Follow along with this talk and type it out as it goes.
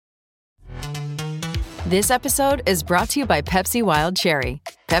This episode is brought to you by Pepsi Wild Cherry.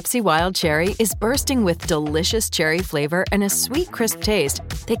 Pepsi Wild Cherry is bursting with delicious cherry flavor and a sweet, crisp taste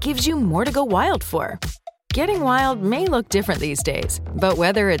that gives you more to go wild for. Getting wild may look different these days, but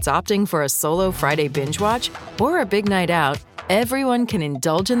whether it's opting for a solo Friday binge watch or a big night out, everyone can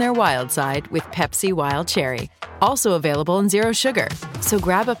indulge in their wild side with Pepsi Wild Cherry. Also available in Zero Sugar. So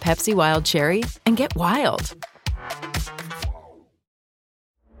grab a Pepsi Wild Cherry and get wild.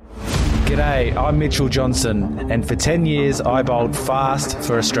 G'day, I'm Mitchell Johnson, and for 10 years I bowled fast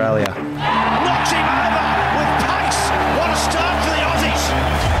for Australia. Knocks him over with pace. What a start for the Aussies.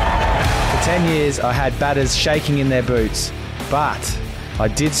 For 10 years I had batters shaking in their boots, but I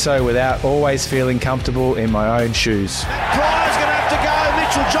did so without always feeling comfortable in my own shoes. Pryor's going to have to go.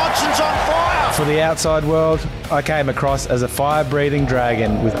 Mitchell Johnson's on fire. For the outside world, I came across as a fire-breathing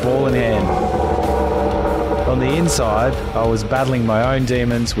dragon with ball in hand. On the inside, I was battling my own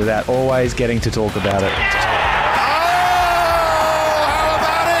demons without always getting to talk about it. Oh, how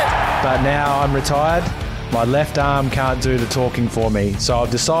about it? But now I'm retired, my left arm can't do the talking for me, so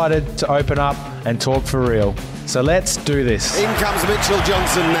I've decided to open up and talk for real. So let's do this. In comes Mitchell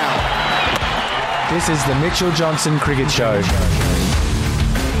Johnson now. This is the Mitchell Johnson Cricket Show.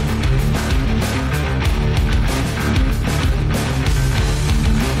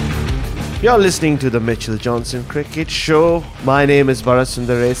 You're listening to the Mitchell Johnson Cricket Show. My name is Bharat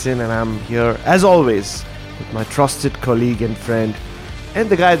Sundaresan and I'm here, as always, with my trusted colleague and friend, and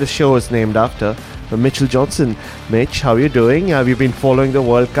the guy the show is named after, Mitchell Johnson. Mitch, how are you doing? Have you been following the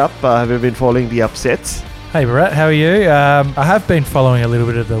World Cup? Have you been following the upsets? Hey Bharat, how are you? I have been following a little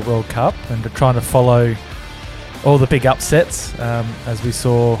bit of the World Cup and trying to follow all the big upsets, as we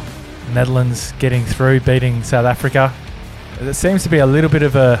saw Netherlands getting through, beating South Africa. There seems to be a little bit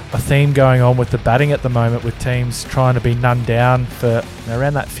of a theme going on with the batting at the moment, with teams trying to be none down for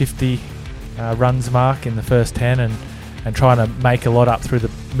around that 50 runs mark in the first 10 and trying to make a lot up through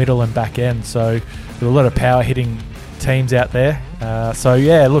the middle and back end. So with a lot of power hitting teams out there. So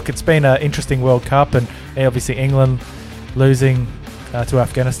yeah, look, it's been an interesting World Cup, and obviously England losing to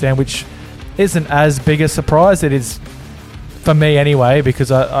Afghanistan, which isn't as big a surprise. It is for me anyway, because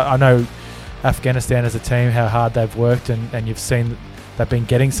I know Afghanistan as a team, how hard they've worked, and you've seen they've been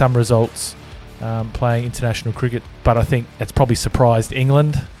getting some results playing international cricket, but I think it's probably surprised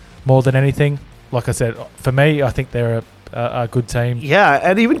England more than anything. Like I said, for me, I think they're a good team. Yeah,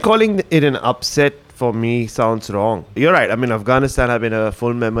 and even calling it an upset for me sounds wrong. You're right. I mean, Afghanistan have been a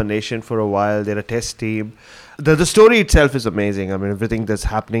full member nation for a while. They're a test team. The story itself is amazing. I mean, everything that's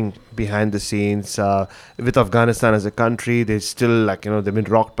happening behind the scenes with Afghanistan as a country, they're still they've been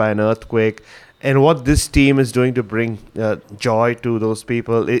rocked by an earthquake. And what this team is doing to bring joy to those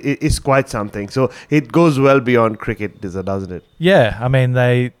people is quite something. So it goes well beyond cricket, doesn't it? Yeah, I mean,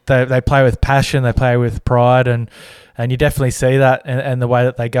 they play with passion, they play with pride, and you definitely see that in the way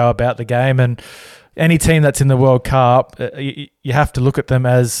that they go about the game. And any team that's in the World Cup, you have to look at them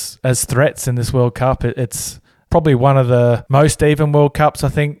as threats in this World Cup. It's probably one of the most even World Cups, I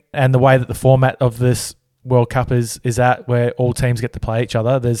think, and the way that the format of this World Cup is at, where all teams get to play each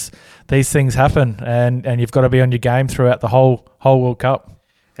other. These things happen, and you've got to be on your game throughout the whole World Cup.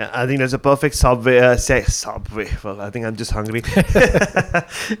 I think there's a perfect subway. Well, I think I'm just hungry.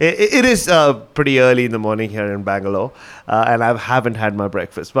 It is pretty early in the morning here in Bangalore, and I haven't had my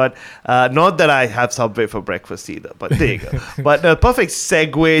breakfast. But not that I have Subway for breakfast either. But there you go. But a perfect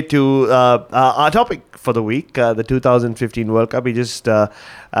segue to our topic for the week, the 2015 World Cup. We just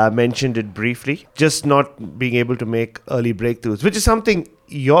mentioned it briefly. Just not being able to make early breakthroughs, which is something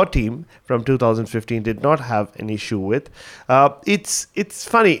your team from 2015 did not have an issue with. It's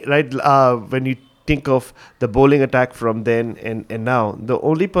funny, right? When you think of the bowling attack from then and now, the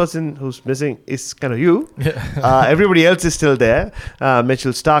only person who's missing is kind of you. Everybody else is still there.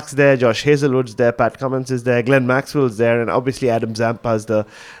 Mitchell Stark's there, Josh Hazelwood's there, Pat Cummins is there, Glenn Maxwell's there, and obviously Adam Zampa's the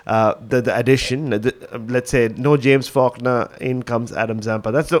addition. Let's say no James Faulkner, in comes Adam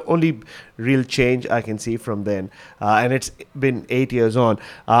Zampa. That's the only real change I can see from then. And it's been 8 years on.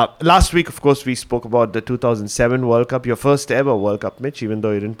 Last week, of course, we spoke about the 2007 World Cup, your first ever World Cup, Mitch, even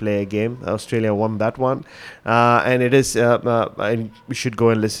though you didn't play a game. Australia won that one. And it is, and we should go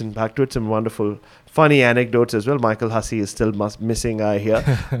and listen back to it. Some wonderful, funny anecdotes as well. Michael Hussey is still missing, I hear.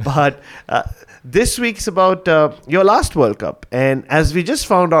 But this week's about your last World Cup. And as we just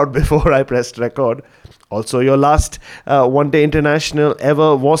found out before I pressed record, also your last one-day international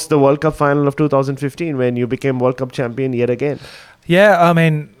ever was the World Cup final of 2015 when you became World Cup champion yet again. Yeah, I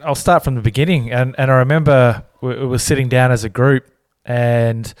mean, I'll start from the beginning. And I remember we were sitting down as a group,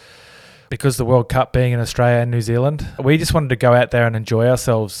 and because the World Cup being in Australia and New Zealand, we just wanted to go out there and enjoy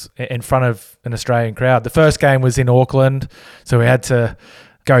ourselves in front of an Australian crowd. The first game was in Auckland, so we had to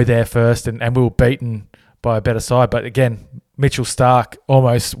go there first, and we were beaten by a better side. But again, Mitchell Starc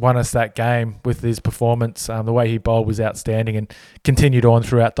almost won us that game with his performance. The way he bowled was outstanding and continued on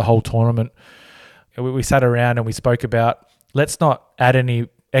throughout the whole tournament. We sat around and we spoke about, let's not add any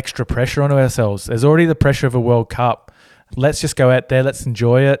extra pressure onto ourselves. There's already the pressure of a World Cup. Let's just go out there. Let's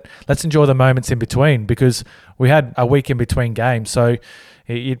enjoy it. Let's enjoy the moments in between, because we had a week in between games. So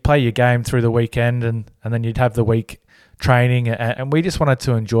you'd play your game through the weekend and then you'd have the week training. And we just wanted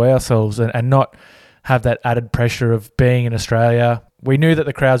to enjoy ourselves and not have that added pressure of being in Australia. We knew that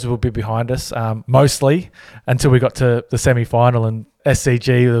the crowds would be behind us, mostly until we got to the semi-final and SCG.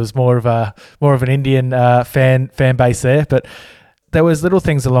 There was more of an Indian fan base there, but there was little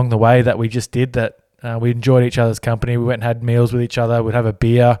things along the way that we just did that we enjoyed each other's company. We went and had meals with each other. We'd have a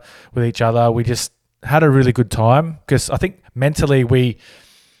beer with each other. We just had a really good time, because I think mentally we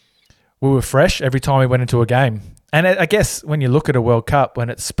were fresh every time we went into a game. And I guess when you look at a World Cup, when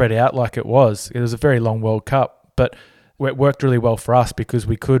it's spread out like it was a very long World Cup, but it worked really well for us because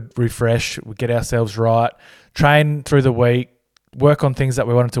we could refresh, we get ourselves right, train through the week, work on things that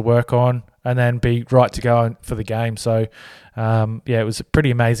we wanted to work on, and then be right to go for the game. So, it was a pretty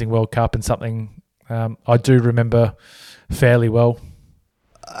amazing World Cup and something I do remember fairly well.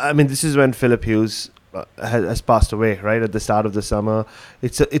 I mean, this is when Phil Hughes has passed away, right, at the start of the summer.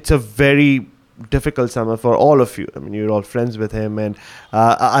 It's a very difficult summer for all of you. I mean, you're all friends with him, and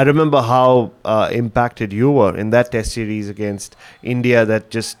I remember how impacted you were in that test series against India that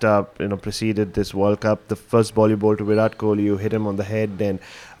just preceded this World Cup. The first ball you bowled to Virat Kohli, you hit him on the head, and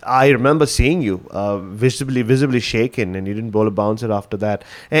I remember seeing you visibly shaken, and you didn't bowl a bouncer after that.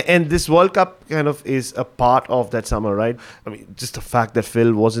 And this World Cup kind of is a part of that summer, right? I mean, just the fact that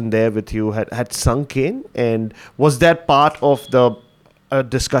Phil wasn't there with you had sunk in. And was that part of the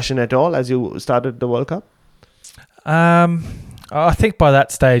discussion at all as you started the World Cup? I think by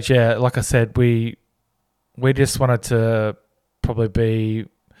that stage, yeah, like I said, we just wanted to probably be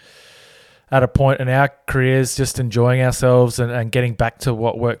at a point in our careers just enjoying ourselves and getting back to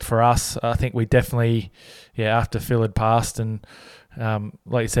what worked for us. I think we definitely, after Phil had passed, and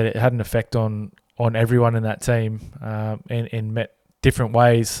like you said, it had an effect on everyone in that team in different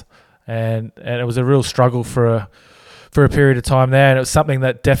ways, and it was a real struggle for a period of time there, and it was something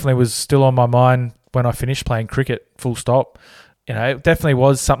that definitely was still on my mind when I finished playing cricket, full stop. It definitely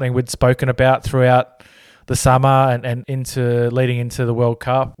was something we'd spoken about throughout the summer and leading into the World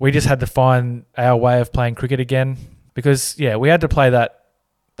Cup. We just had to find our way of playing cricket again, because we had to play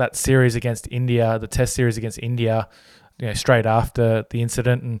that series against India, the test series against India, straight after the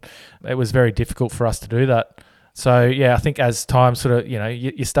incident, and it was very difficult for us to do that. So I think as time sort of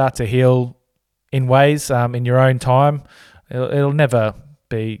you start to heal in ways, in your own time, it'll never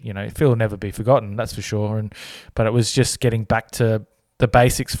be, Phil will never be forgotten, that's for sure. But it was just getting back to the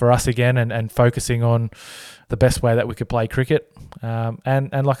basics for us again and focusing on the best way that we could play cricket.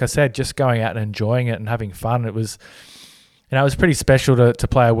 And like I said, just going out and enjoying it and having fun. It was, it was pretty special to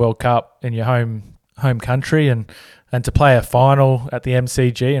play a World Cup in your home country and to play a final at the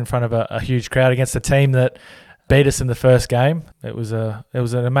MCG in front of a huge crowd against a team that beat us in the first game. It was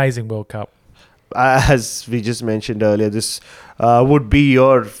an amazing World Cup. As we just mentioned earlier, this would be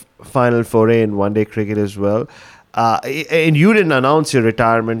your final foray in one-day cricket as well. And you didn't announce your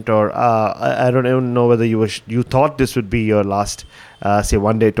retirement, or I don't even know whether you thought this would be your last, say,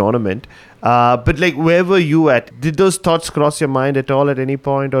 one-day tournament. But where were you at? Did those thoughts cross your mind at all at any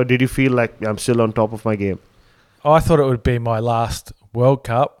point, or did you feel like I'm still on top of my game? I thought it would be my last World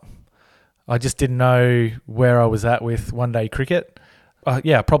Cup. I just didn't know where I was at with one-day cricket.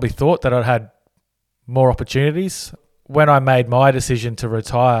 I probably thought that I'd had more opportunities. When I made my decision to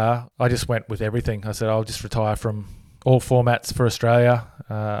retire, I just went with everything. I said, I'll just retire from all formats for Australia.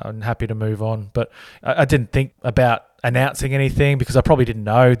 I'm happy to move on. But I didn't think about announcing anything because I probably didn't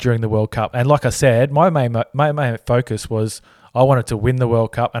know during the World Cup. And like I said, my main focus was I wanted to win the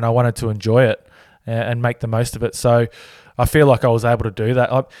World Cup and I wanted to enjoy it and make the most of it. So I feel like I was able to do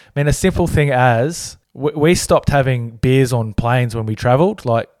that. I mean, a simple thing as we stopped having beers on planes when we travelled,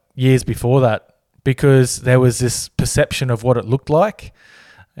 like years before that, because there was this perception of what it looked like.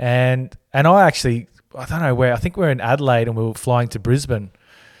 And I don't know where, I think we were in Adelaide and we were flying to Brisbane.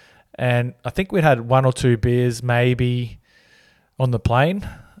 And I think we'd had one or two beers maybe on the plane.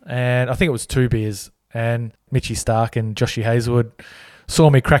 And I think it was 2 beers. And Mitchy Starc and Joshy Hazelwood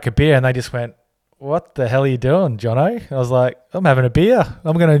saw me crack a beer and they just went, "What the hell are you doing, Jono?" I was like, "I'm having a beer.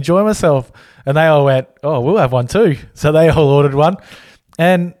 I'm going to enjoy myself." And they all went, "Oh, we'll have one too." So they all ordered one.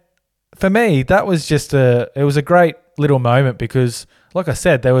 And For me, that was it was a great little moment because, like I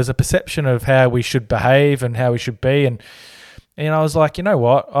said, there was a perception of how we should behave and how we should be. And I was like, you know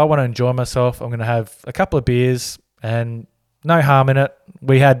what? I want to enjoy myself. I'm going to have a couple of beers and no harm in it.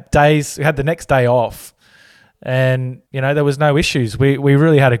 We had the next day off and, there was no issues. We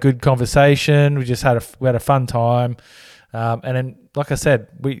really had a good conversation. We just had a fun time. And then, like I said,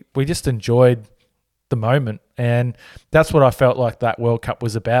 we just enjoyed the moment, and that's what I felt like that World Cup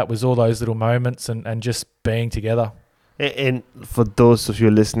was about, was all those little moments and just being together. And for those of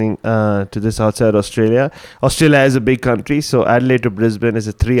you listening to this outside Australia is a big country, so Adelaide to Brisbane is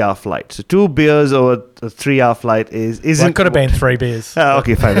a 3-hour flight. So 2 beers over a 3-hour flight isn't. It could have been 3 beers.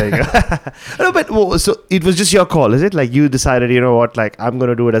 Okay, fine, there you go. No, but so it was just your call, is it? Like you decided, you know what, like I'm going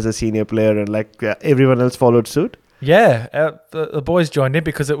to do it as a senior player, and like everyone else followed suit? Yeah, the boys joined in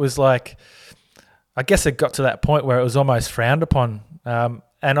because it was like, I guess it got to that point where it was almost frowned upon. And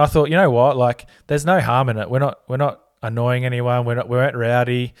I thought, you know what, like there's no harm in it. We're not annoying anyone. We weren't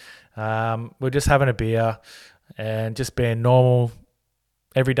rowdy. We're just having a beer and just being normal,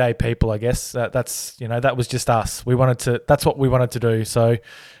 everyday people. I guess that was just us. That's what we wanted to do. So,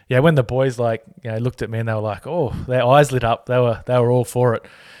 yeah, when the boys looked at me and they were like, oh, their eyes lit up. They were all for it.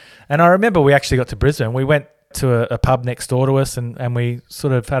 And I remember we actually got to Brisbane. We went to a pub next door to us and we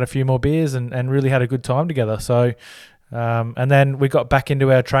sort of had a few more beers and really had a good time together. So, and then we got back into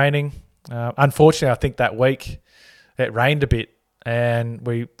our training. Unfortunately, I think that week it rained a bit and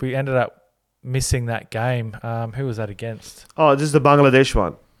we ended up missing that game. Who was that against? Oh, this is the Bangladesh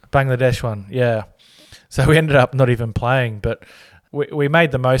one. Bangladesh one, yeah. So we ended up not even playing, but we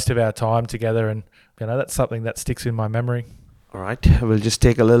made the most of our time together, and that's something that sticks in my memory. All right, we'll just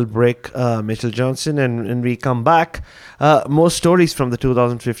take a little break, Mitchell Johnson, and we come back. More stories from the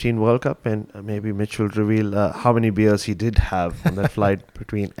 2015 World Cup, and maybe Mitch will reveal how many beers he did have on that flight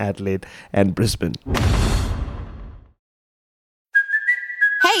between Adelaide and Brisbane.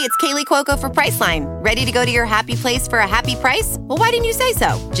 Hey, it's Kaylee Cuoco for Priceline. Ready to go to your happy place for a happy price? Well, why didn't you say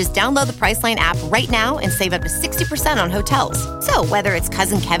so? Just download the Priceline app right now and save up to 60% on hotels. So whether it's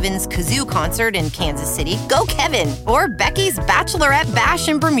Cousin Kevin's Kazoo Concert in Kansas City, go Kevin, or Becky's Bachelorette Bash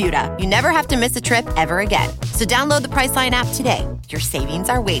in Bermuda, you never have to miss a trip ever again. So download the Priceline app today. Your savings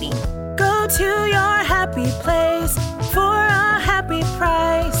are waiting. Go to your happy place for a happy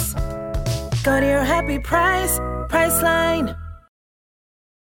price. Go to your happy price, Priceline.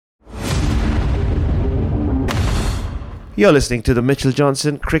 You're listening to the Mitchell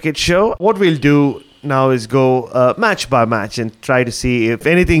Johnson Cricket Show. What we'll do now is go match by match and try to see if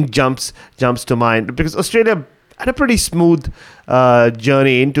anything jumps to mind. Because Australia had a pretty smooth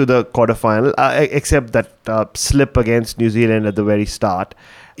journey into the quarterfinal, except that slip against New Zealand at the very start.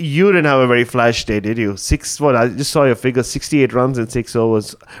 You didn't have a very flash day, did you? I just saw your figure, 68 runs in 6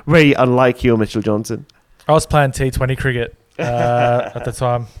 overs. Very unlike you, Mitchell Johnson. I was playing T20 cricket at the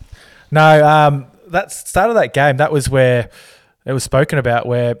time. No, that start of that game, that was where it was spoken about,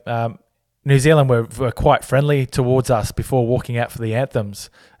 where New Zealand were quite friendly towards us before walking out for the anthems,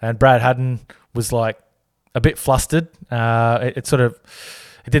 and Brad Haddin was like a bit flustered. It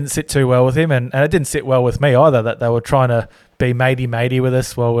didn't sit too well with him, and it didn't sit well with me either, that they were trying to be matey with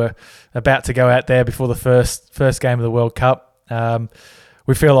us while we're about to go out there before the first game of the World Cup.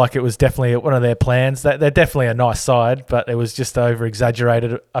 We feel like it was definitely one of their plans. They're definitely a nice side, but it was just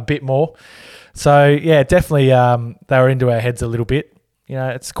over-exaggerated a bit more. So, yeah, definitely they were into our heads a little bit.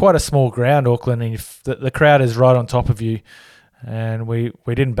 It's quite a small ground, Auckland, and the crowd is right on top of you. And we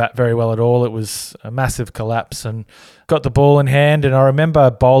didn't bat very well at all. It was a massive collapse, and got the ball in hand. And I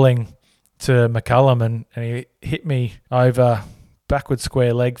remember bowling to McCullum, and he hit me over backward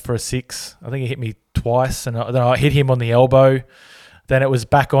square leg for a 6. I think he hit me twice, and then I hit him on the elbow. Then it was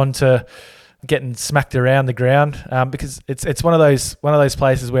back on to getting smacked around the ground, because it's one of those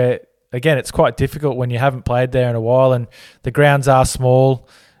places where, again, it's quite difficult when you haven't played there in a while, and the grounds are small.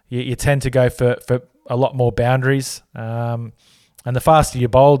 You tend to go for a lot more boundaries, and the faster you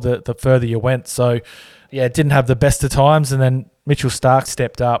bowled, the further you went. So, yeah, it didn't have the best of times, and then Mitchell Starc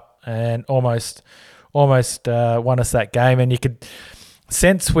stepped up and almost won us that game. And you could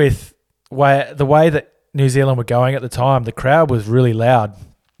sense with the way that New Zealand were going at the time, the crowd was really loud,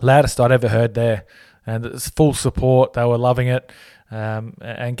 loudest I'd ever heard there, and it was full support. They were loving it.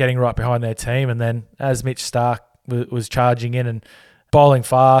 And getting right behind their team. And then as Mitch Starc was charging in and bowling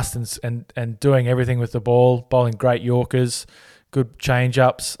fast and doing everything with the ball, bowling great Yorkers, good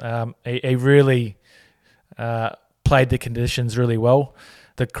change-ups, he really played the conditions really well.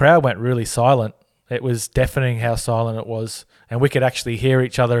 The crowd went really silent. It was deafening how silent it was, and we could actually hear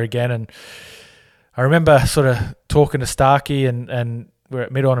each other again. And I remember sort of talking to Starkey and we're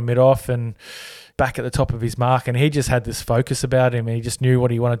at mid-on and mid-off and back at the top of his mark, and he just had this focus about him. He just knew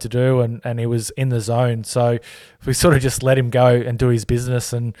what he wanted to do, and he was in the zone. So we sort of just let him go and do his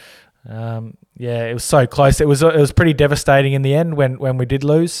business, and it was so close. It was pretty devastating in the end when we did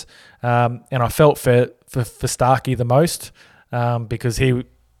lose, and I felt for Starkey the most because he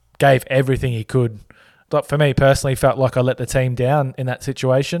gave everything he could. But for me personally, felt like I let the team down in that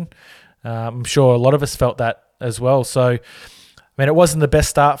situation. I'm sure a lot of us felt that as well. So, I mean, it wasn't the best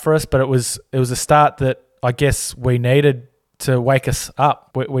start for us, but it was a start that I guess we needed to wake us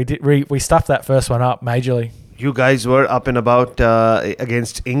up. We stuffed that first one up majorly. You guys were up and about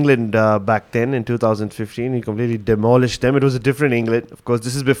against England back then in 2015. You completely demolished them. It was a different England. Of course,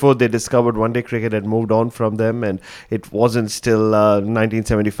 this is before they discovered one-day cricket and moved on from them, and it wasn't still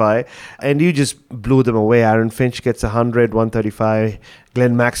 1975. And you just blew them away. Aaron Finch gets 100, 135.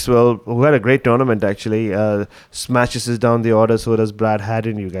 Glenn Maxwell, who had a great tournament actually, smashes us down the order. So does Brad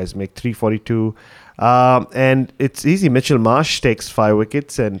Haddon. You guys make 342. And it's easy. Mitchell Marsh takes 5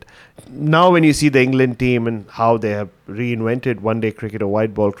 wickets, and now when you see the England team and how they have reinvented one-day cricket or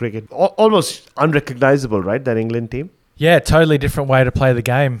white ball cricket, almost unrecognizable, right, that England team? Yeah, totally different way to play the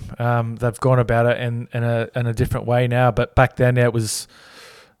game. They've gone about it in a different way now, but back then it was,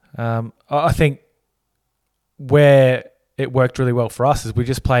 I think, where it worked really well for us is we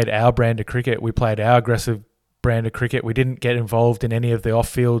just played our brand of cricket. We played our aggressive brand of cricket. We didn't get involved in any of the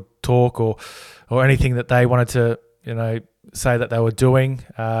off-field talk or anything that they wanted to, say that they were doing.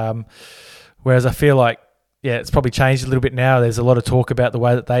 Whereas I feel like, it's probably changed a little bit now. There's a lot of talk about the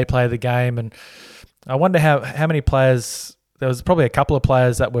way that they play the game, and I wonder how many players. There was probably a couple of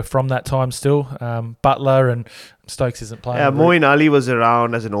players that were from that time still. Butler and Stokes isn't playing. Yeah, Moeen Ali was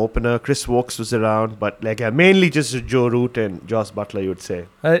around as an opener. Chris Wokes was around, but mainly just Joe Root and Joss Butler, you would say.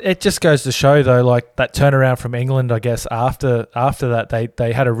 It just goes to show, though, like that turnaround from England. I guess after that,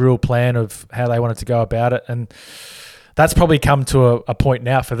 they had a real plan of how they wanted to go about it, and that's probably come to a point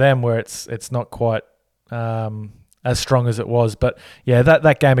now for them where it's not quite as strong as it was. But yeah,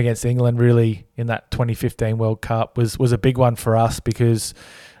 that game against England really in that 2015 World Cup was a big one for us because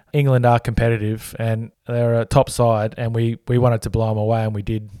England are competitive and they're a top side, and we wanted to blow them away, and we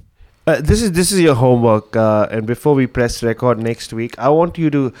did. This is your homework, and before we press record next week, I want you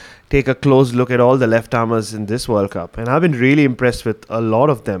to take a close look at all the left-armers in this World Cup, and I've been really impressed with a lot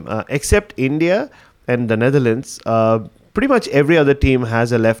of them, except India and the Netherlands. Pretty much every other team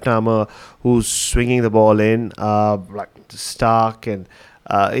has a left-armer who's swinging the ball in, like Stark and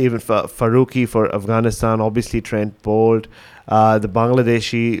even Farooqi for Afghanistan, obviously Trent Bolt. The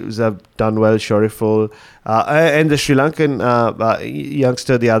Bangladeshis have done well, Shariful. And the Sri Lankan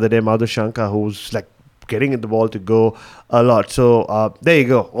youngster the other day, Madhushanka, who's like getting the ball to go a lot. So there you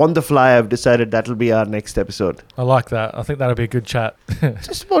go. On the fly, I've decided that'll be our next episode. I like that. I think that'll be a good chat.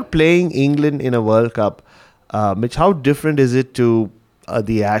 Just about playing England in a World Cup. Mitch, how different is it to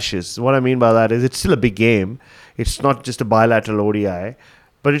the Ashes? What I mean by that is it's still a big game. It's not just a bilateral ODI,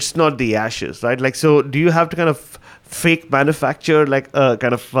 but it's not the Ashes, right? Like, so do you have to kind of fake manufacture like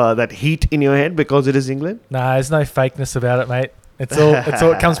kind of that heat in your head because it is England? Nah, there's no fakeness about it, mate. It's all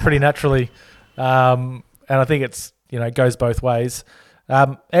it comes pretty naturally, and I think it's it goes both ways.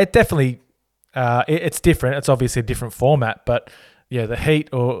 It definitely it's different. It's obviously a different format, but yeah, the heat,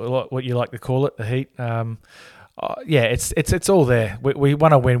 or what you like to call it, the heat. It's all there. We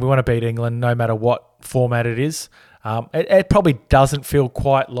want to win. We want to beat England, no matter what format it is. It probably doesn't feel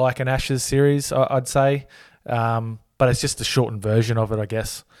quite like an Ashes series, I'd say, but it's just a shortened version of it, I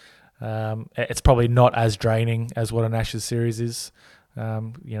guess. It's probably not as draining as what an Ashes series is.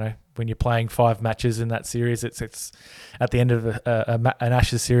 When you're playing 5 matches in that series, it's at the end of an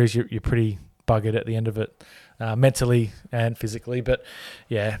Ashes series, you're pretty buggered at the end of it. Mentally and physically, but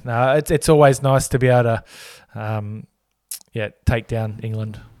yeah, no, it's always nice to be able to, take down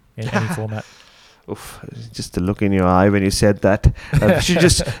England in any format. Oof, just the look in your eye when you said that. You should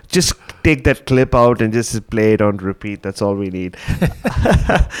just take that clip out and just play it on repeat. That's all we need.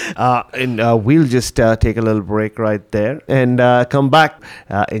 And we'll just take a little break right there and come back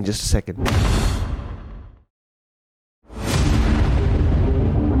in just a second.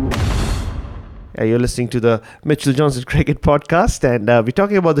 You're listening to the Mitchell Johnson Cricket Podcast, and we're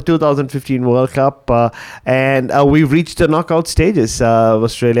talking about the 2015 World Cup, and we've reached the knockout stages.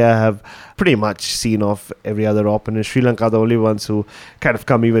 Australia have pretty much seen off every other opponent. Sri Lanka are the only ones who kind of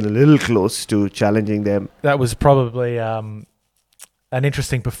come even a little close to challenging them. That was probably an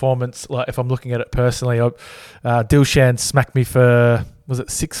interesting performance. Like, if I'm looking at it personally, Dilshan smacked me for, was it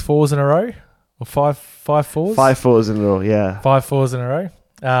 6 fours in a row? Or 5 fours? 5 fours in a row, yeah. 5 fours in a row.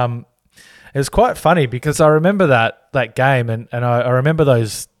 it was quite funny because I remember that game and I remember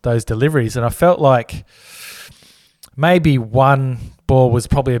those deliveries, and I felt like maybe one ball was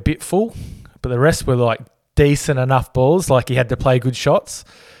probably a bit full, but the rest were like decent enough balls. Like he had to play good shots,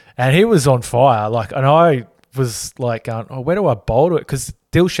 and he was on fire. Like, and I was like, going, oh, where do I bowl to it? Because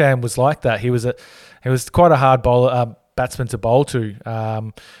Dilshan was like that. He was quite a hard bowler, batsman to bowl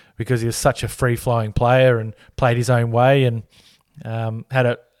to, because he was such a free flowing player and played his own way, and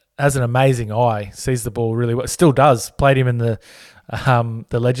has an amazing eye. Sees the ball really well. Still does. Played him in the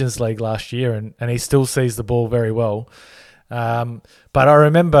Legends League last year, and he still sees the ball very well. But I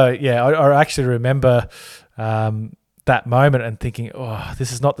remember, I actually remember that moment and thinking, oh,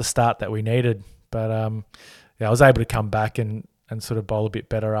 this is not the start that we needed. But I was able to come back and sort of bowl a bit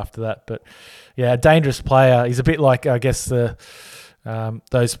better after that. But yeah, a dangerous player. He's a bit like, I guess, those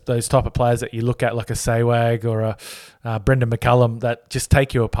type of players that you look at, like a Sehwag or a Brendan McCullum, that just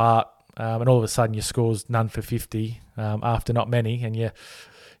take you apart, and all of a sudden your score's none for 50 after not many, and you're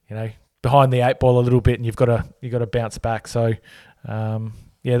behind the 8 ball a little bit, and you've got to bounce back. So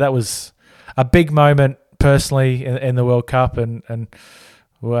that was a big moment personally in the World Cup, and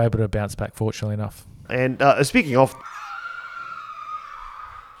we were able to bounce back, fortunately enough. And speaking of,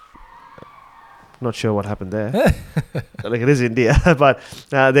 not sure what happened there. Like, it is India, but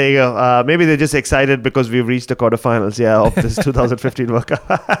there you go. Maybe they're just excited because we've reached the quarterfinals, of this 2015 World Cup.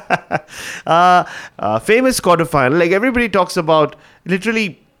 Famous quarterfinal. Like, everybody talks about,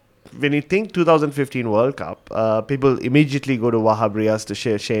 literally, when you think 2015 World Cup, people immediately go to Wahab Riaz to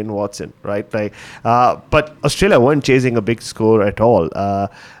Shane Watson, right? Like, but Australia weren't chasing a big score at all.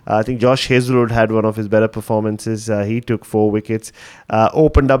 I think Josh Hazlewood had one of his better performances. He took 4 wickets,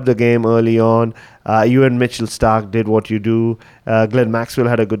 opened up the game early on. Ewan Mitchell-Starc did what you do. Glenn Maxwell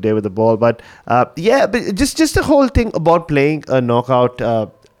had a good day with the ball. But but just the whole thing about playing a knockout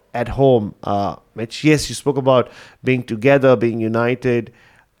at home, Mitch. Yes, you spoke about being together, being united.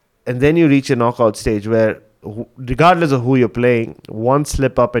 And then you reach a knockout stage where, regardless of who you're playing, one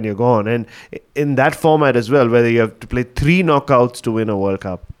slip up and you're gone. And in that format as well, whether you have to play 3 knockouts to win a World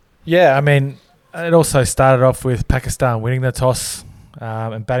Cup. Yeah, I mean, it also started off with Pakistan winning the toss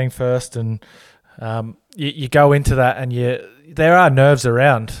and batting first. And you go into that and there are nerves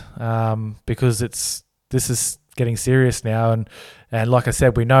around because this is getting serious now. And like I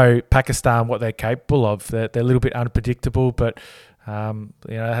said, we know Pakistan, what they're capable of. They're a little bit unpredictable, but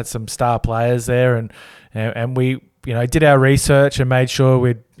had some star players there, and we did our research and made sure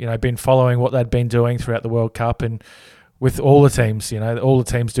we'd been following what they'd been doing throughout the World Cup, and with all the teams, all the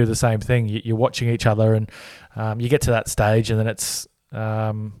teams do the same thing. You're watching each other, and you get to that stage, and then it's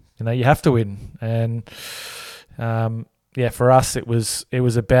you have to win, and for us it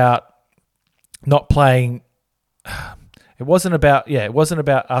was about not playing. It wasn't about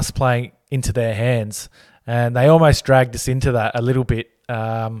us playing into their hands. And they almost dragged us into that a little bit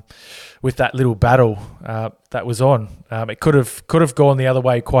with that little battle that was on. It could have gone the other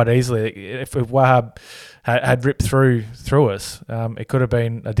way quite easily. If Wahab had ripped through us, it could have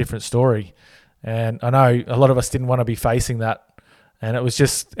been a different story. And I know a lot of us didn't want to be facing that. And it was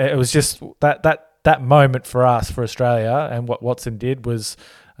just that moment for us, for Australia, and what Watson did was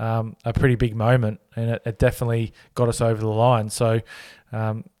a pretty big moment, and it definitely got us over the line. So.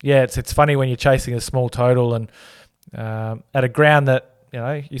 It's funny when you're chasing a small total and at a ground that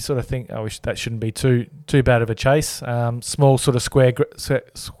you sort of think, that shouldn't be too bad of a chase. Small sort of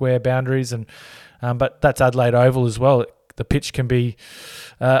square boundaries, and but that's Adelaide Oval as well. The pitch can be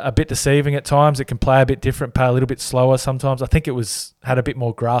a bit deceiving at times. It can play a bit different, play a little bit slower sometimes. I think it had a bit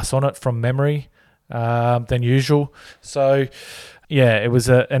more grass on it from memory than usual. So it was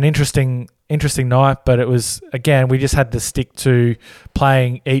an interesting night, but it was, again, we just had to stick to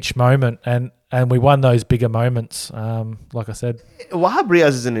playing each moment, and we won those bigger moments, like I said. Wahab Riaz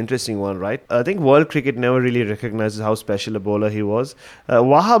is an interesting one, right? I think world cricket never really recognizes how special a bowler he was.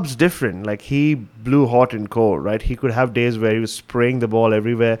 Wahab's different. Like, he blew hot and cold, right? He could have days where he was spraying the ball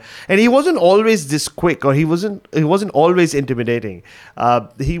everywhere, and he wasn't always this quick, or he wasn't always intimidating.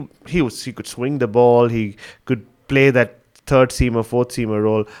 He could swing the ball, he could play that third seamer, fourth seamer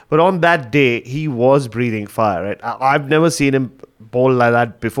role. But on that day, he was breathing fire, right? I've never seen him bowl like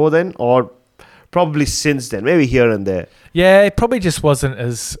that before then, or probably since then, maybe here and there. Yeah, it probably just wasn't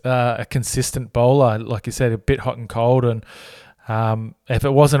as a consistent bowler. Like you said, a bit hot and cold. And if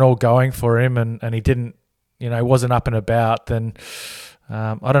it wasn't all going for him and he didn't, wasn't up and about, then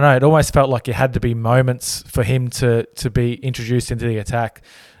I don't know. It almost felt like it had to be moments for him to be introduced into the attack,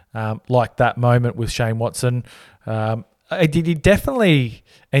 like that moment with Shane Watson. He definitely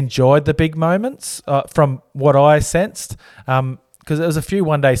enjoyed the big moments from what I sensed. because there was a few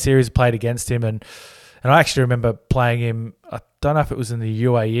one-day series played against him, and I actually remember playing him. I don't know if it was in the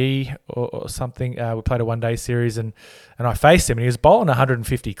UAE or something. We played a one-day series, and I faced him, and he was bowling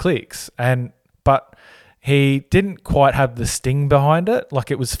 150 clicks, but he didn't quite have the sting behind it.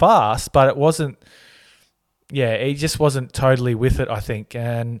 Like, it was fast, but it wasn't. Yeah, he just wasn't totally with it, I think,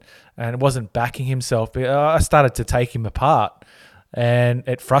 and it wasn't backing himself. But I started to take him apart, and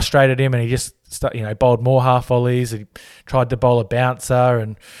it frustrated him, and he just bowled more half volleys. He tried to bowl a bouncer,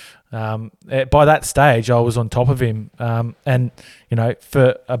 and by that stage, I was on top of him. And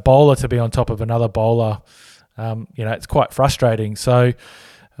for a bowler to be on top of another bowler, it's quite frustrating. So,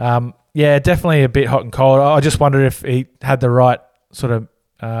 definitely a bit hot and cold. I just wondered if he had the right sort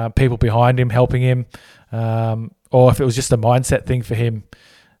of people behind him helping him. Or if it was just a mindset thing for him.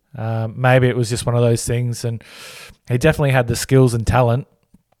 Maybe it was just one of those things, and he definitely had the skills and talent,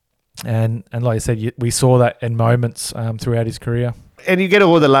 and like I said, we saw that in moments throughout his career. And you get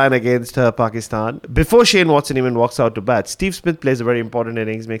over the line against Pakistan. Before Shane Watson even walks out to bat, Steve Smith plays a very important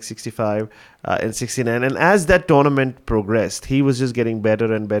innings, makes 65 and 69. And as that tournament progressed, he was just getting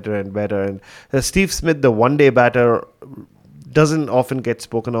better and better and better. And Steve Smith, the one-day batter, doesn't often get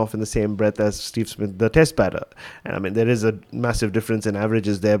spoken of in the same breath as Steve Smith, the test batter. And I mean, there is a massive difference in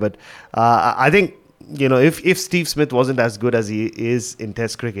averages there. But I think, if Steve Smith wasn't as good as he is in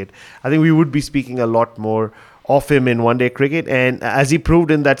test cricket, I think we would be speaking a lot more of him in one-day cricket. And as he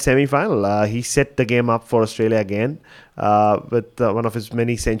proved in that semi-final, he set the game up for Australia again with one of his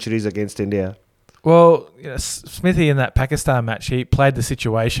many centuries against India. Well, Smithy in that Pakistan match, he played the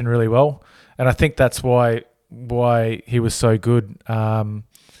situation really well. And I think that's why he was so good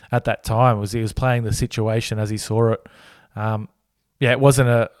at that time, was he was playing the situation as he saw it. It wasn't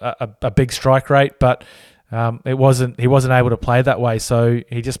a big strike rate, but he wasn't able to play that way. So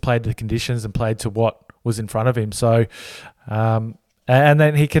he just played the conditions and played to what was in front of him. So and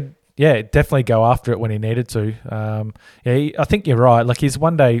then he could definitely go after it when he needed to. I think you're right. Like, his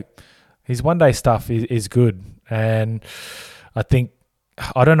one day stuff is good, and I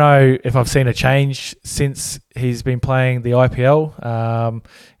don't know if I've seen a change since he's been playing the IPL,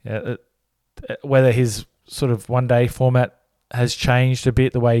 whether his sort of one-day format has changed a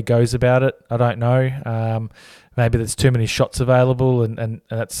bit, the way he goes about it. I don't know. Maybe there's too many shots available, and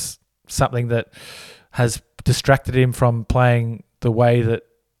that's something that has distracted him from playing the way that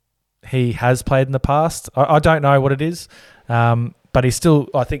he has played in the past. I don't know what it is, but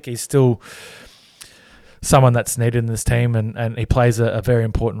I think he's still someone that's needed in this team, and he plays a very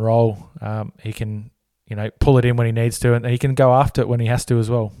important role. He can, pull it in when he needs to, and he can go after it when he has to as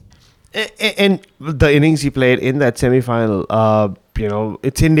well. And the innings he played in that semi-final,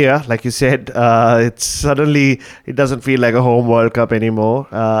 it's India, like you said. It doesn't feel like a home World Cup anymore.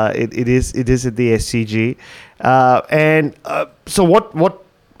 It is at the SCG. So what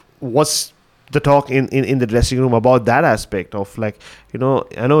was the talk in the dressing room about that aspect of, I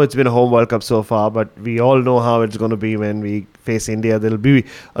know it's been a home World Cup so far, but we all know how it's going to be when we face India. There'll be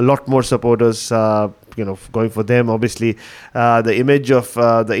a lot more supporters going for them. Obviously, the image of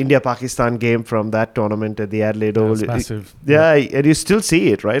the India-Pakistan game from that tournament at the Adelaide Oval, it's massive. And you still see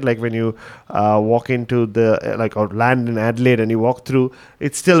it, right? Like, when you walk into or land in Adelaide and you walk through,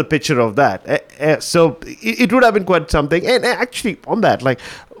 it's still a picture of that. So it would have been quite something. And actually, on that,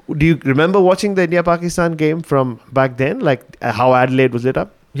 do you remember watching the India-Pakistan game from back then? How Adelaide was lit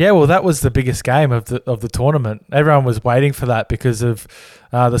up? Yeah, well, that was the biggest game of the tournament. Everyone was waiting for that because of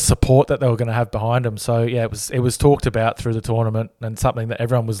the support that they were going to have behind them. So yeah, it was talked about through the tournament, and something that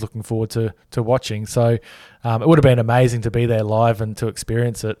everyone was looking forward to watching. So it would have been amazing to be there live and to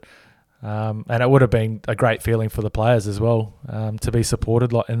experience it. And it would have been a great feeling for the players as well, to be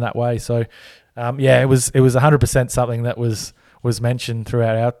supported in that way. So it was 100% something that was mentioned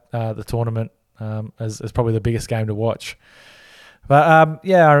throughout the tournament as probably the biggest game to watch. But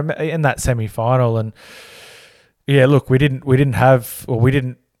I remember in that semi-final, and look, it didn't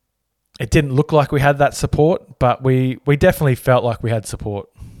look like we had that support, but we definitely felt like we had support.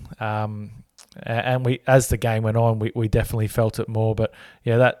 And we, as the game went on, we definitely felt it more. But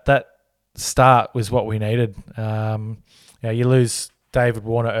that start was what we needed. You lose David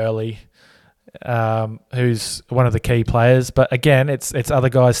Warner early, who's one of the key players, but again, it's other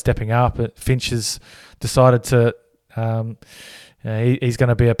guys stepping up. Finch has decided to. He's going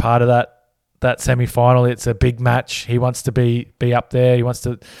to be a part of that semi-final. It's a big match. He wants to be up there. He wants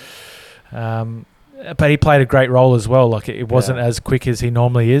to, but he played a great role as well. Like, it wasn't as quick as he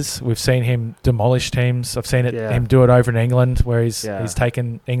normally is. We've seen him demolish teams. I've seen him do it over in England, where he's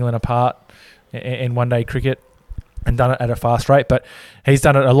taken England apart in one-day cricket and done it at a fast rate. But he's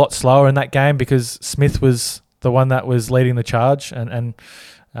done it a lot slower in that game because Smith was the one that was leading the charge and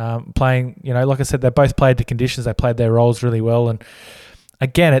playing, like I said, they both played to conditions. They played their roles really well. And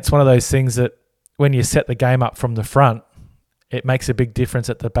again, it's one of those things that when you set the game up from the front, it makes a big difference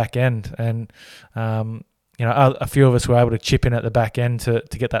at the back end. And, a few of us were able to chip in at the back end to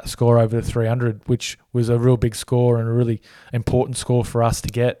get that score over the 300, which was a real big score and a really important score for us to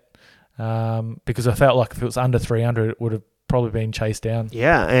get. Because I felt like if it was under 300, it would have probably been chased down.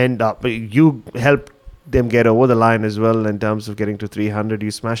 Yeah, and you helped them get over the line as well in terms of getting to 300.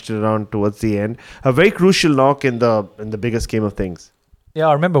 You smashed it around towards the end. A very crucial knock in the bigger scheme of things. Yeah,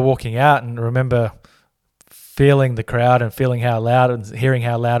 I remember walking out and remember feeling the crowd and feeling how loud and hearing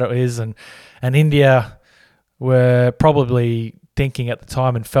how loud it is. And India were probably thinking at the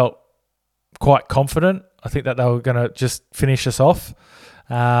time and felt quite confident. I think that they were going to just finish us off.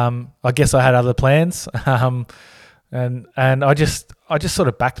 I guess I had other plans. And I just sort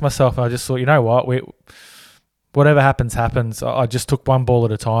of backed myself. And I just thought, you know what, whatever happens. I just took one ball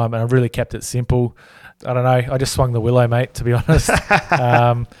at a time, and I really kept it simple. I don't know. I just swung the willow, mate. To be honest,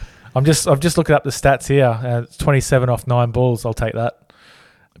 I've just looked up the stats here. It's 27 off 9 balls. I'll take that.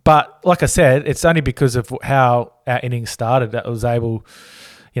 But like I said, it's only because of how our innings started that I was able,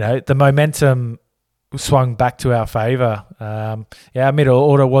 the momentum swung back to our favour. Our middle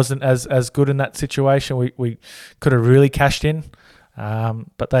order wasn't as good in that situation. We could have really cashed in,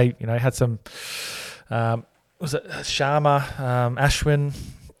 but they had some. Was it Sharma, Ashwin?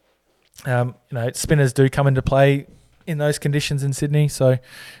 Spinners do come into play in those conditions in Sydney. So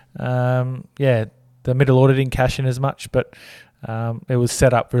the middle order didn't cash in as much, but it was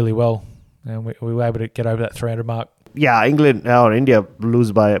set up really well, and we were able to get over that 300 mark. Yeah, England or India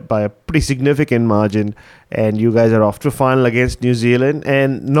lose by a pretty significant margin, and you guys are off to final against New Zealand,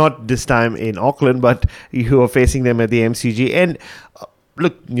 and not this time in Auckland, but you are facing them at the MCG. And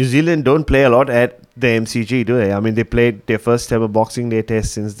look, New Zealand don't play a lot at the MCG, do they? I mean, they played their first ever Boxing Day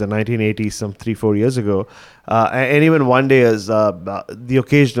test since the 1980s, some 3-4 years ago, and even one day is the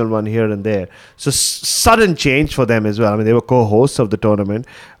occasional one here and there. So sudden change for them as well. I mean, they were co-hosts of the tournament,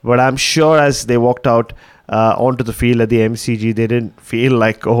 but I'm sure as they walked out onto the field at the MCG, they didn't feel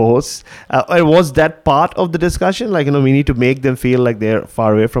like co-hosts. And was that part of the discussion? Like, we need to make them feel like they're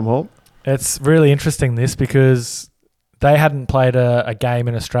far away from home? It's really interesting, this, because they hadn't played a game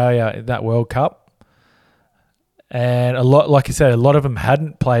in Australia in that World Cup. And a lot, like you said, a lot of them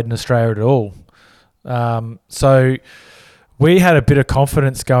hadn't played in Australia at all. So we had a bit of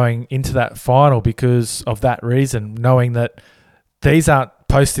confidence going into that final because of that reason, knowing that these aren't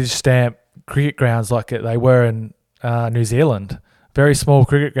postage stamp cricket grounds like they were in New Zealand. Very small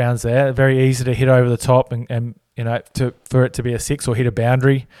cricket grounds there, very easy to hit over the top and for it to be a 6 or hit a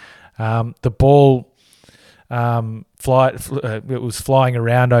boundary. The ball it was flying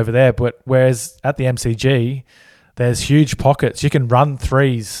around over there, but whereas at the MCG, there's huge pockets. You can run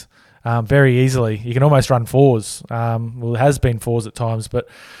threes very easily. You can almost run fours. It has been fours at times, but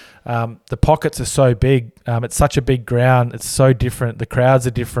the pockets are so big. It's such a big ground. It's so different. The crowds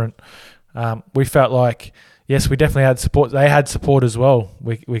are different. We felt like, yes, we definitely had support. They had support as well.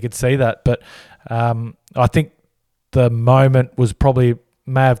 We could see that. But I think the moment was probably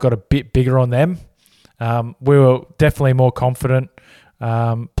may have got a bit bigger on them. We were definitely more confident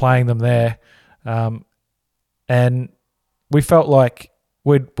playing them there. And we felt like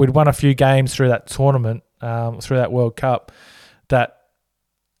we'd won a few games through that tournament, through that World Cup, that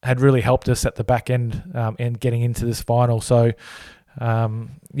had really helped us at the back end and getting into this final. So,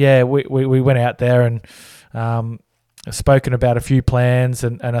 we went out there and spoken about a few plans,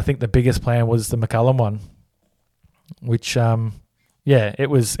 and I think the biggest plan was the McCullum one, which, it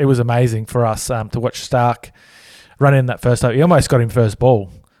was amazing for us to watch Stark run in that first over. He almost got him first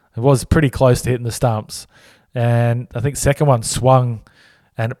ball. It was pretty close to hitting the stumps. And I think second one swung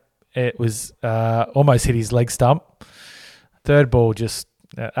and it was almost hit his leg stump. Third ball just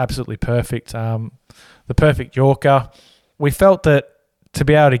absolutely perfect. The perfect Yorker. We felt that to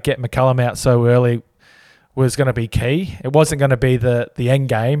be able to get McCullum out so early was going to be key. It wasn't going to be the end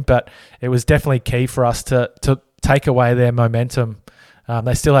game, but it was definitely key for us to take away their momentum.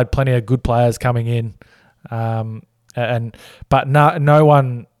 They still had plenty of good players coming in, but no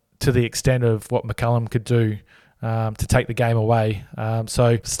one to the extent of what McCullum could do to take the game away.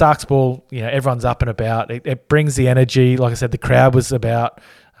 So Stark's ball, everyone's up and about. It brings the energy. Like I said, the crowd was about,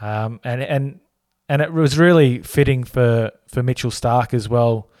 and it was really fitting for Mitchell Stark as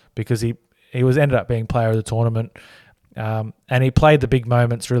well, because he ended up being player of the tournament, and he played the big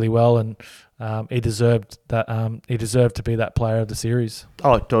moments really well, and he deserved that. He deserved to be that player of the series.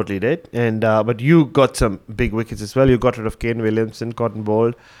 Oh, totally did. And but you got some big wickets as well. You got rid of Kane Williamson, Cotton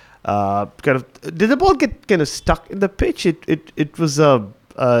Bold. kind of did the ball get kind of stuck in the pitch? It was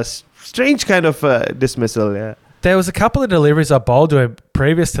a strange kind of dismissal. Yeah. There was a couple of deliveries I bowled to him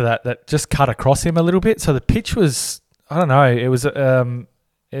previous to that just cut across him a little bit. So the pitch was, I don't know, it was a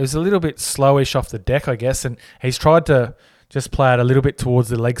little bit slowish off the deck, I guess, and he's tried to just play it a little bit towards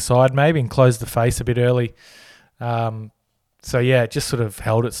the leg side maybe and close the face a bit early. So yeah, it just sort of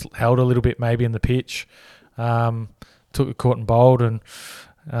held a little bit maybe in the pitch. Took a caught and bowled, and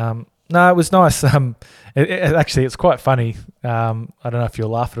no, it was nice. Actually, it's quite funny. I don't know if you'll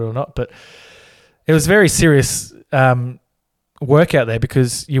laugh at it or not, but it was very serious work out there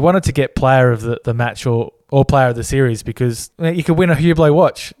because you wanted to get player of the match or player of the series because you could win a Hublot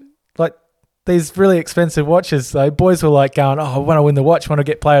watch. Like these really expensive watches, so boys were like going, "Oh, I want to win the watch, I want to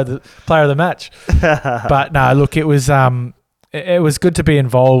get player of the match." But no, look, it was good to be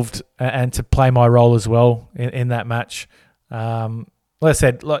involved and to play my role as well in that match. Like I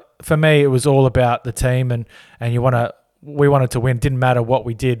said, like for me, it was all about the team, and we wanted to win. Didn't matter what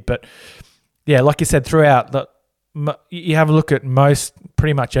we did, but yeah, like you said, throughout you have a look at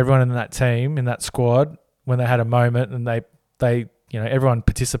pretty much everyone in that team, in that squad, when they had a moment, and they everyone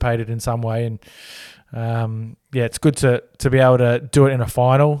participated in some way, and yeah, it's good to be able to do it in a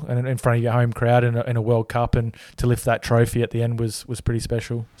final and in front of your home crowd in a World Cup, and to lift that trophy at the end was pretty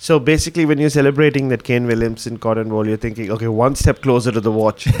special. So basically, when you're celebrating that Kane Williamson cotton ball, you're thinking, okay, one step closer to the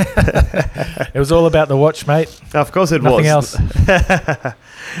watch. It was all about the watch, mate. Of course it Nothing was. Nothing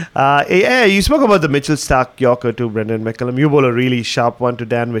else. Yeah, you spoke about the Mitchell Starc Yorker to Brendan McCullum. You bowl a really sharp one to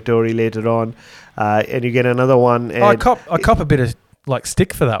Dan Vittori later on, and you get another one. I cop a bit of like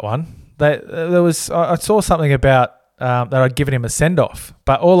stick for that one. I saw something about that I'd given him a send-off,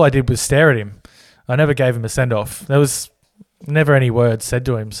 but all I did was stare at him. I never gave him a send-off. There was never any words said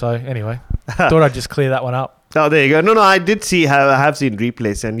to him. So anyway, thought I'd just clear that one up. Oh, there you go. No, I did see. I have seen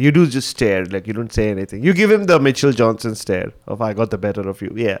replays, and you do just stare. Like you don't say anything. You give him the Mitchell Johnson stare of "I got the better of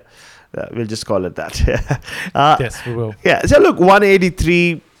you." Yeah, we'll just call it that. Yes, we will. Yeah. So look,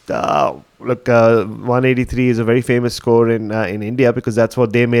 183. 183 is a very famous score in India because that's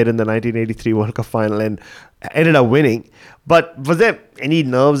what they made in the 1983 World Cup final and ended up winning. But was there any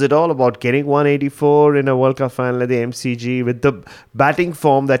nerves at all about getting 184 in a World Cup final at the MCG with the batting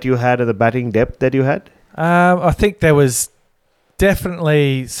form that you had and the batting depth that you had? I think there was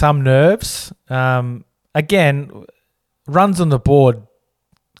definitely some nerves. Again, runs on the board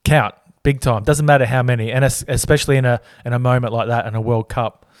count big time. Doesn't matter how many, and especially in a moment like that in a World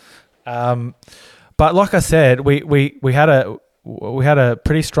Cup. But like I said, we had a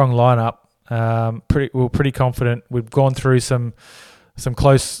pretty strong lineup. We were pretty confident. We've gone through some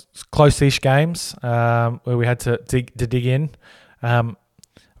close-ish games where we had to dig in.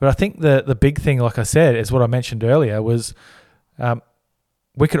 But I think the big thing, like I said, is what I mentioned earlier, was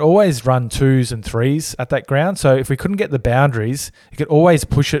we could always run 2s and 3s at that ground. So if we couldn't get the boundaries, you could always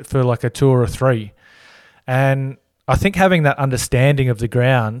push it for like a 2 or a 3. And I think having that understanding of the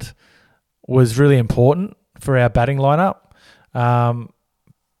ground was really important for our batting lineup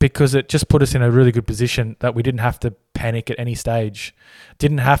because it just put us in a really good position that we didn't have to panic at any stage,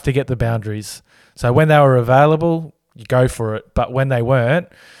 didn't have to get the boundaries. So when they were available, you go for it. But when they weren't,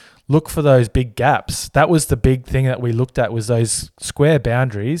 look for those big gaps. That was the big thing that we looked at, was those square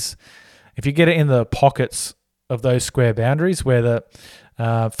boundaries. If you get it in the pockets of those square boundaries where the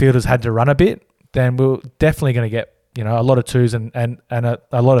fielders had to run a bit, then we're definitely going to get a lot of 2s and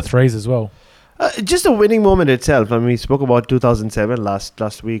a lot of 3s as well. Just the winning moment itself. I mean, we spoke about 2007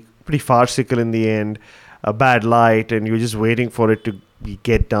 last week. Pretty farcical in the end. A bad light, and you're just waiting for it to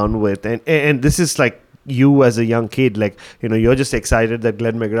get done with. And this is like you as a young kid, like you're just excited that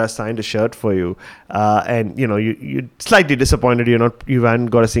Glenn McGrath signed a shirt for you, and you're slightly disappointed you hadn't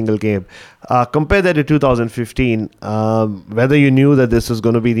got a single game. Compare that to 2015. Whether you knew that this was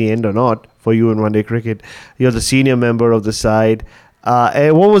going to be the end or not for you in one-day cricket, you're the senior member of the side.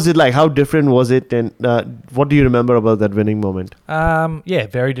 And what was it like? How different was it? And what do you remember about that winning moment? Yeah,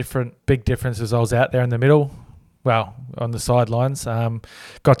 very different. Big differences. I was out there in the middle, well, on the sidelines.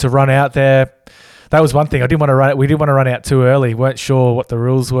 Got to run out there. That was one thing. We didn't want to run out too early. Weren't sure what the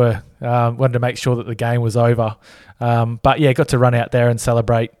rules were. Wanted to make sure that the game was over. But yeah, got to run out there and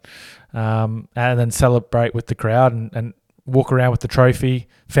celebrate, and then celebrate with the crowd and walk around with the trophy.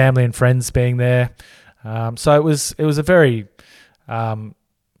 Family and friends being there. So it was a very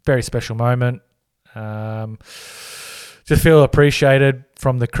very special moment. Just feel appreciated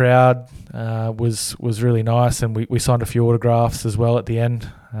from the crowd was really nice, and we signed a few autographs as well at the end.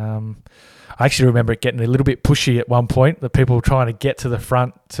 I actually remember it getting a little bit pushy at one point, the people were trying to get to the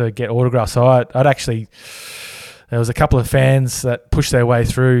front to get autographs. So I'd actually there was a couple of fans that pushed their way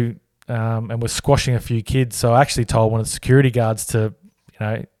through and were squashing a few kids. So I actually told one of the security guards to,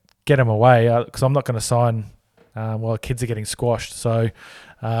 get them away because I'm not going to sign while kids are getting squashed. So,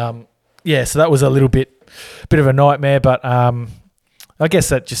 so that was a little bit of a nightmare. But I guess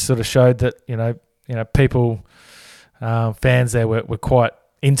that just sort of showed that people, fans there were quite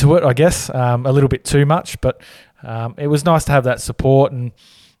into it. I guess a little bit too much, but it was nice to have that support and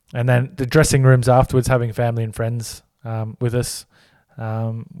then the dressing rooms afterwards, having family and friends with us.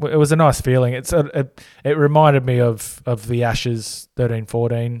 It was a nice feeling. It reminded me of the Ashes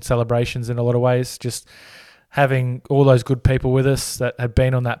 13-14 celebrations in a lot of ways. Just having all those good people with us that had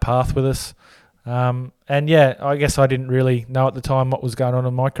been on that path with us. I guess I didn't really know at the time what was going on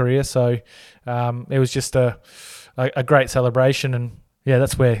in my career. So it was just a great celebration. And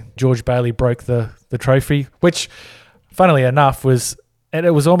that's where George Bailey broke the trophy, which, funnily enough, was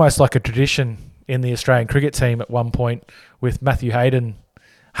almost like a tradition in the Australian cricket team at one point, with Matthew Hayden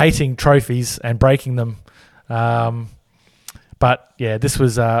hating trophies and breaking them. This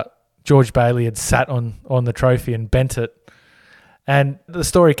was George Bailey had sat on the trophy and bent it. And the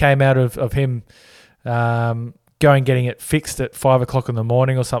story came out of him getting it fixed at 5 o'clock in the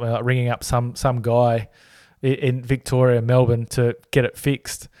morning or something, like ringing up some guy in Victoria, Melbourne, to get it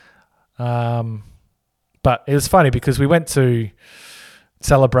fixed. But it was funny because we went to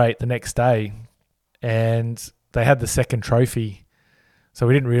celebrate the next day and they had the second trophy. So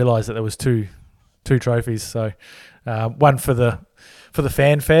we didn't realise that there was two trophies. So one for the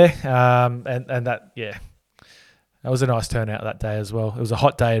fanfare and that, that was a nice turnout that day as well. It was a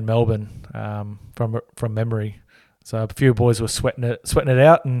hot day in Melbourne from memory. So a few boys were sweating it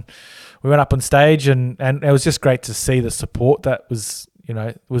out, and we went up on stage and it was just great to see the support that was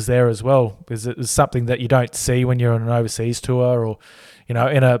there as well, because it was something that you don't see when you're on an overseas tour or in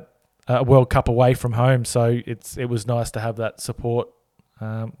a World Cup away from home. So it was nice to have that support,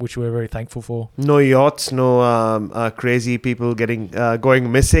 which we're very thankful for. No yachts, no crazy people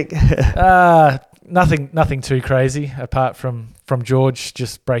going missing. Nothing too crazy apart from George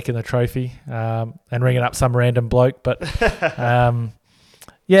just breaking the trophy and ringing up some random bloke. But the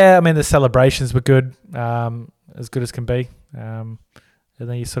celebrations were good, as good as can be. And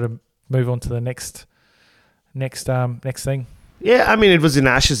then you sort of move on to the next thing. Yeah, it was an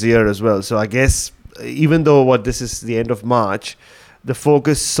Ashes year as well. So I guess even though this is the end of March, the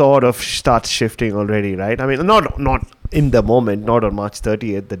focus sort of starts shifting already, right? Not in the moment, not on March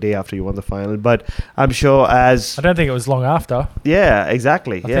 30th, the day after you won the final, but I'm sure I don't think it was long after. Yeah,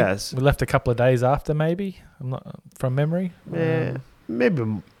 exactly. Yes. We left a couple of days after, maybe. I'm not from memory. Yeah, maybe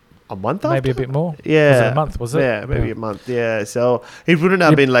a month after? Maybe a bit more. Yeah. Was it a month, was it? Yeah, maybe a month. Yeah, so it wouldn't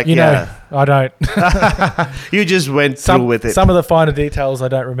have been like, I don't. You just went through with it. Some of the finer details I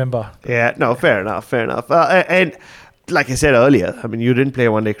don't remember. Yeah, no, fair enough. And like I said earlier, you didn't play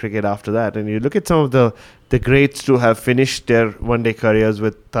one-day cricket after that. And you look at some of the greats to have finished their one-day careers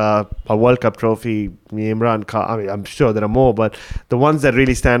with a World Cup trophy, Imran Khan. I'm sure there are more, but the ones that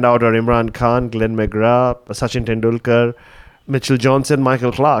really stand out are Imran Khan, Glenn McGrath, Sachin Tendulkar, Mitchell Johnson,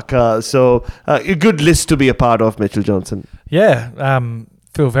 Michael Clark. So a good list to be a part of, Mitchell Johnson. Yeah,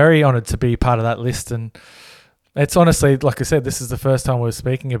 feel very honoured to be part of that list. And it's honestly, like I said, this is the first time we're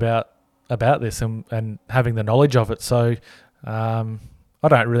speaking about this and having the knowledge of it. So I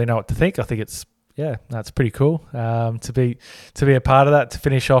don't really know what to think. I think that's pretty cool to be a part of that, to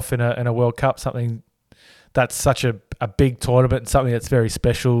finish off in a World Cup, something that's such a big tournament and something that's very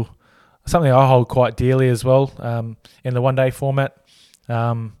special, something I hold quite dearly as well in the one-day format.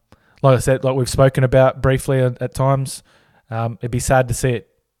 Like I said, like we've spoken about briefly at times, it'd be sad to see it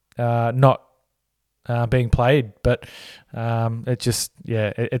not being played, but it's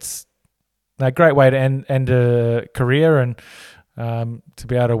a great way to end a career and to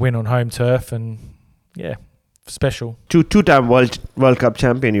be able to win on home turf, and special. Two-time World Cup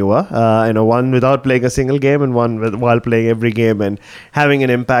champion you were, one without playing a single game and one while playing every game and having an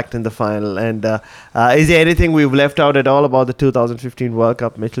impact in the final. And is there anything we've left out at all about the 2015 World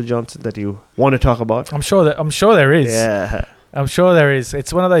Cup, Mitchell Johnson, that you want to talk about? I'm sure there is. Yeah, I'm sure there is.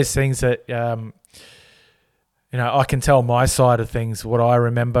 It's one of those things that I can tell my side of things, what I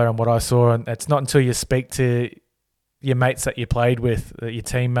remember and what I saw, and it's not until you speak to your mates that you played with, your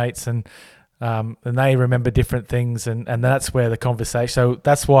teammates, and they remember different things, and that's where the conversation. So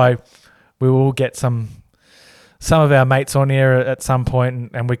that's why we will get some of our mates on here at some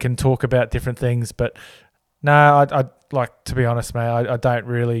point, and we can talk about different things. But no, I'd like to be honest, mate. I don't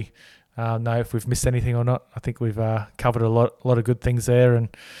really know if we've missed anything or not. I think we've covered a lot of good things there, and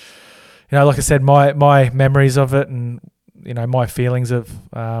like I said, my memories of it and my feelings of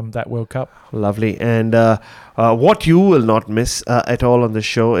that World Cup. Lovely. And what you will not miss at all on the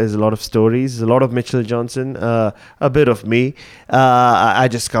show is a lot of stories, a lot of Mitchell Johnson, a bit of me. I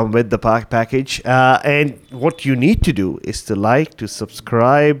just come with the package. And what you need to do is to like, to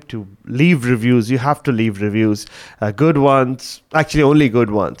subscribe, to leave reviews. You have to leave reviews, good ones, actually only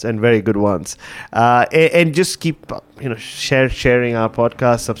good ones and very good ones. And just keep sharing our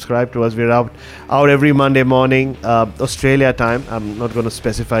podcast. Subscribe to us. We're out every Monday morning, Australia time. I'm not going to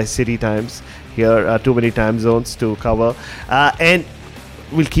specify city times here, too many time zones to cover, and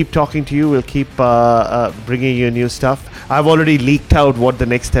we'll keep talking to you. We'll keep bringing you new stuff. I've already leaked out what the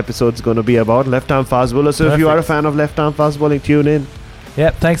next episode's going to be about, left arm fast bowler. So Perfect. If you are a fan of left arm fast bowling, tune in.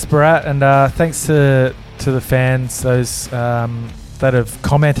 Yep, thanks Bharat, and thanks to the fans, those that have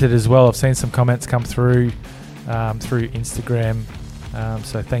commented as well. I've seen some comments come through Instagram,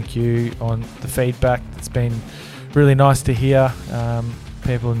 so thank you on the feedback. It's been really nice to hear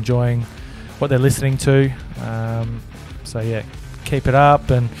people enjoying what they're listening to. So yeah, keep it up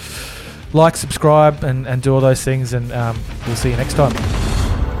and like, subscribe, and do all those things, and we'll see you next time.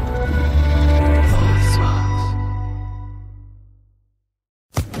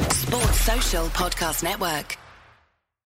 Sports Social Podcast Network.